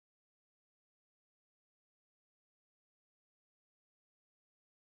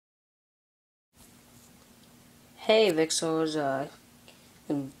Hey Vixels,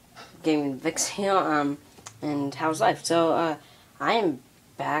 Gaming Vix here, and how's life? So, I am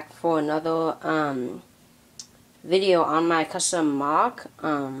back for another, video on my custom mock,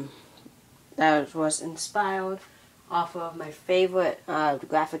 that was inspired off of my favorite,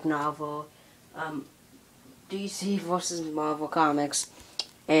 graphic novel, DC versus Marvel Comics,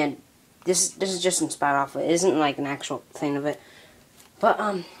 and this is just inspired off of it. It isn't like an actual thing of it, but,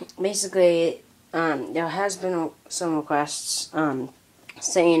 basically, there has been some requests,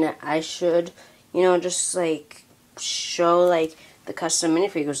 saying that I should, just, like, show, like, the custom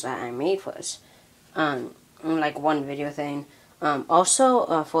minifigures that I made for this, in, like, one video thing.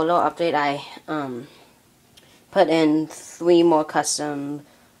 Also, for a little update, I, put in 3 more custom,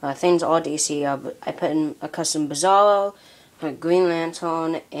 things, all DC. I put in a custom Bizarro, Green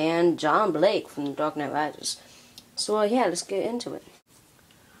Lantern, and John Blake from The Dark Knight Rises. So, yeah, let's get into it.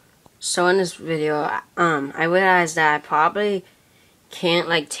 So in this video, I realized that I probably can't,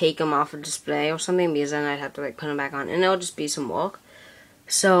 like, take them off of display or something, because then I'd have to, like, put them back on, and it'll just be some work.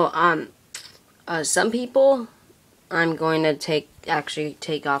 So, some people, I'm going to actually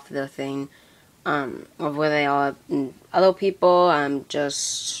take off the thing, of where they are, and other people, I'm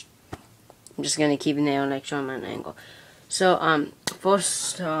just gonna keep them there and, like, show them at an angle. So,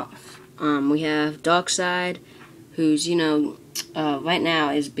 first off, we have Darkseid, who's, right now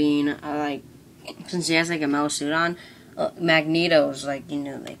is being, like, since he has, like, a metal suit on, Magneto's, like,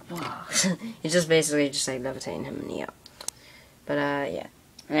 like, whoa. It's just basically just, like, levitating him in the air. But, yeah.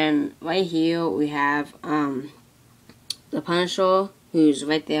 And right here, we have, the Punisher, who's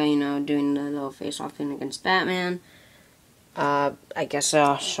right there, doing the little face-off thing against Batman. I guess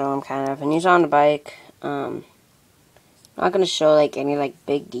I'll show him kind of, and he's on the bike. I'm not gonna show, like, any, like,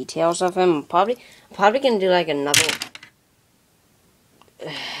 big details of him. I'm probably gonna do, like, another...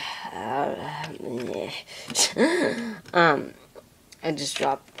 I just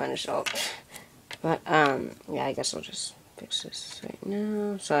dropped the Punisher. But, yeah, I guess I'll just fix this right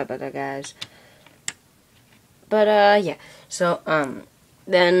now. Sorry about that, guys. But, yeah. So,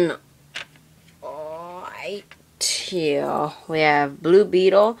 then, right here, we have Blue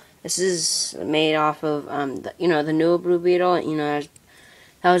Beetle. This is made off of, the newer Blue Beetle.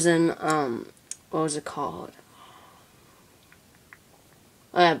 That was in, what was it called?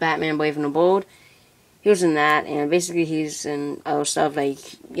 Batman Brave and Bold. He was in that, and basically he's in other stuff like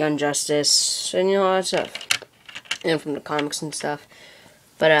Young Justice, and all that stuff. And from the comics and stuff.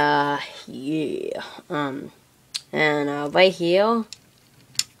 But, yeah. And, right here,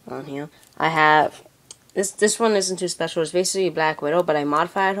 on here, I have, this one isn't too special. It's basically Black Widow, but I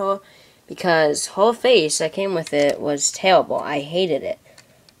modified her because her face that came with it was terrible. I hated it.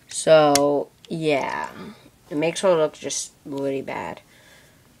 So, yeah. It makes her look just really bad.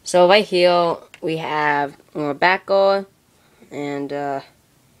 So, right here, we have Batgirl, and,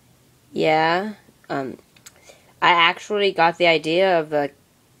 yeah, I actually got the idea of,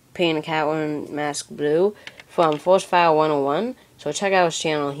 painting a Catwoman mask blue from Force Fire 101, so check out his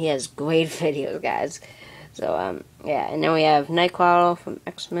channel. He has great videos, guys. So, yeah, and then we have Nightcrawler from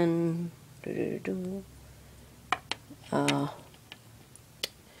X-Men.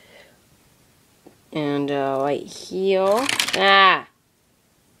 And, right here,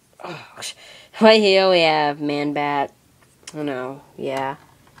 right here we have Man-Bat. Yeah,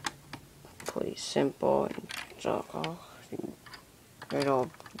 pretty simple. So,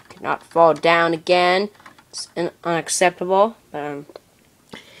 it'll not fall down again. It's unacceptable. But,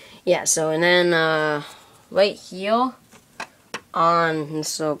 yeah, so, and then, right here, on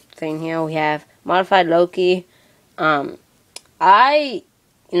this little thing here, we have Modified Loki. This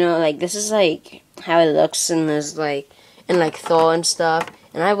is, like, how it looks in this, like, in, like, Thor and stuff.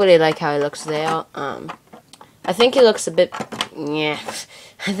 And I really like how he looks there. I think he looks a bit, yeah.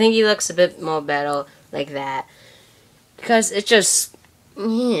 I think he looks a bit more better like that. Because it just,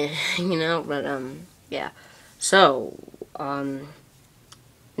 yeah, but, yeah. So,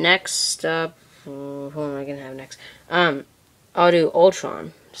 next up, who am I gonna have next? I'll do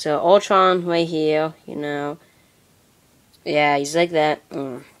Ultron. So, Ultron right here, yeah, he's like that.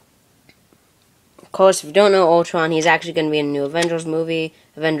 Of course, if you don't know Ultron, he's actually going to be in the new Avengers movie,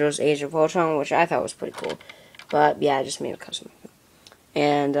 Avengers Age of Ultron, which I thought was pretty cool. But, yeah, I just made a custom.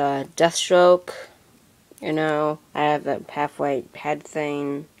 And, Deathstroke, I have the halfway head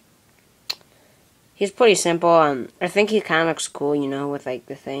thing. He's pretty simple. I think he kind of looks cool, with, like,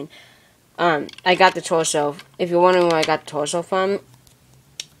 the thing. I got the torso. If you're wondering where I got the torso from,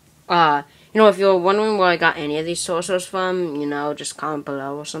 if you're wondering where I got any of these torsos from, just comment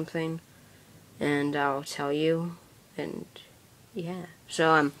below or something. And I'll tell you, and yeah.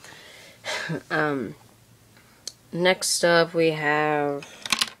 So, next up we have...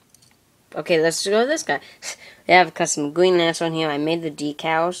 Okay, let's go with this guy. We have custom Green Lantern here. I made the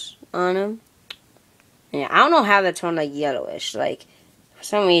decals on him. Yeah, I don't know how that turned like yellowish. Like, for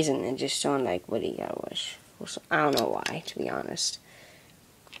some reason, it just turned like woody yellowish. I don't know why, to be honest.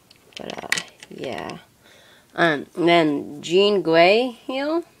 But, yeah. Then Jean Grey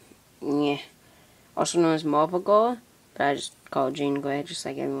here. Yeah. Also known as Marble Girl. But I just call her Jean Grey, just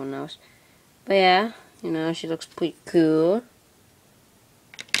like everyone else. But yeah, you know, she looks pretty cool.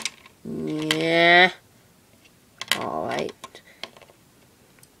 Yeah. Alright.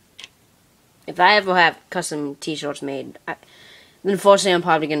 If I ever have custom t-shirts made, then unfortunately I'm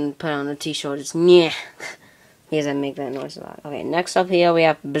probably going to put on a t-shirt. It's yeah. Because I make that noise a lot. Okay, next up here we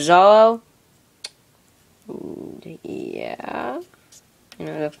have Bizarro. Yeah. You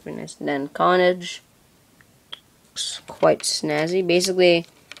know, it looks pretty nice. Then Carnage. Looks quite snazzy. Basically,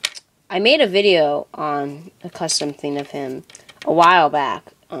 I made a video on a custom thing of him a while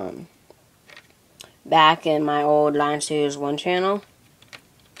back. Back in my old Line Series 1 channel.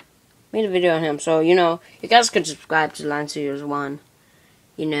 Made a video on him. So, you know, you guys could subscribe to Line Series 1.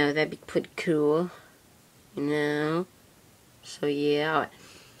 You know, that'd be pretty cool. You know. So, yeah. Alright.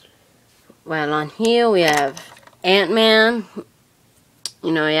 Well, on here we have Ant-Man.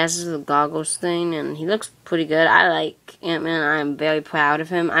 You know, he has his little goggles thing, and he looks pretty good. I like Ant-Man. I am very proud of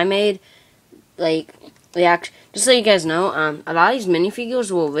him. I made, like, just so you guys know, a lot of these minifigures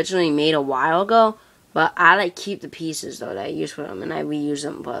were originally made a while ago, but I, like, keep the pieces, though, that I use for them, and I reuse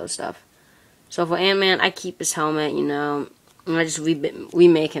them for other stuff. So for Ant-Man, I keep his helmet, you know, and I just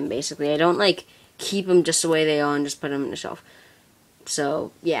remake him, basically. I don't, like, keep them just the way they are and just put them in the shelf.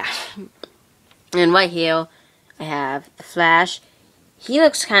 So, yeah. And right here, I have the Flash. He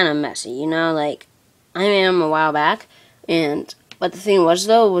looks kind of messy, you know, like, I made him a while back, but the thing was,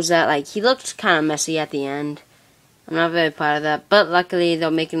 though, was that, like, he looked kind of messy at the end. I'm not very proud of that, but luckily,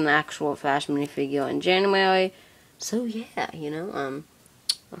 they're making an actual Flash minifigure in January, so, yeah, you know,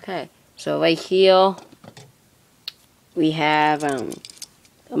 okay, so right here, we have, a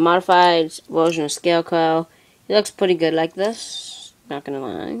modified version of Scarecrow. He looks pretty good like this, not gonna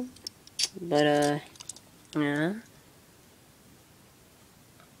lie, but, yeah.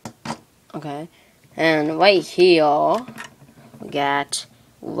 Okay, and right here, we got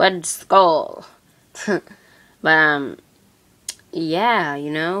Red Skull. But, yeah, you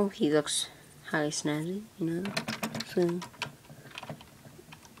know, he looks highly snazzy, you know, so,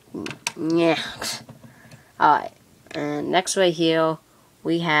 yeah. Alright, and next right here,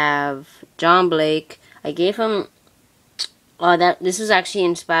 we have John Blake. I gave him, this is actually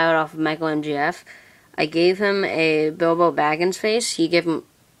inspired off of Michael MGF. I gave him a Bilbo Baggins face. He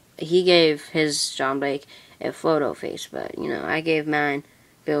gave his John Blake a photo face, but, you know, I gave mine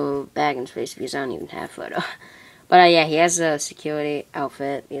Bill Baggins face because I don't even have photo. But, yeah, he has a security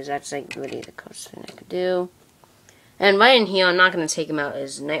outfit because that's, like, really the closest thing I could do. And right in here, I'm not going to take him out,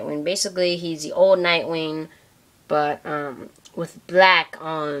 is Nightwing. Basically, he's the old Nightwing, but, with black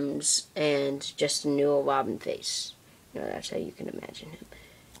arms and just a newer Robin face. You know, that's how you can imagine him.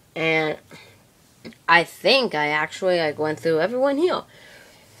 And I think I actually, like, went through everyone here.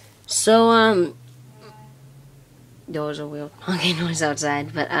 So, there was a weird honking noise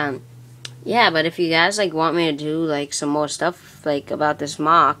outside, but, yeah, but if you guys, like, want me to do, like, some more stuff, like, about this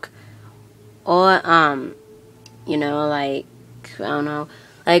mock, or, you know, like, I don't know,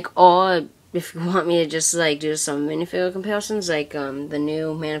 like, or if you want me to just, like, do some minifigure comparisons, like, the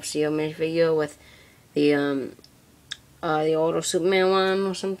new Man of Steel minifigure with the older Superman one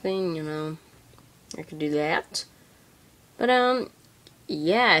or something, you know, I could do that. But,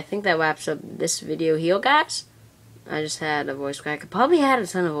 yeah, I think that wraps up this video here, guys. I just had a voice crack. I probably had a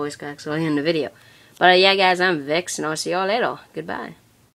ton of voice cracks early in the video. But, yeah, guys, I'm Vix, and I'll see y'all later. Goodbye.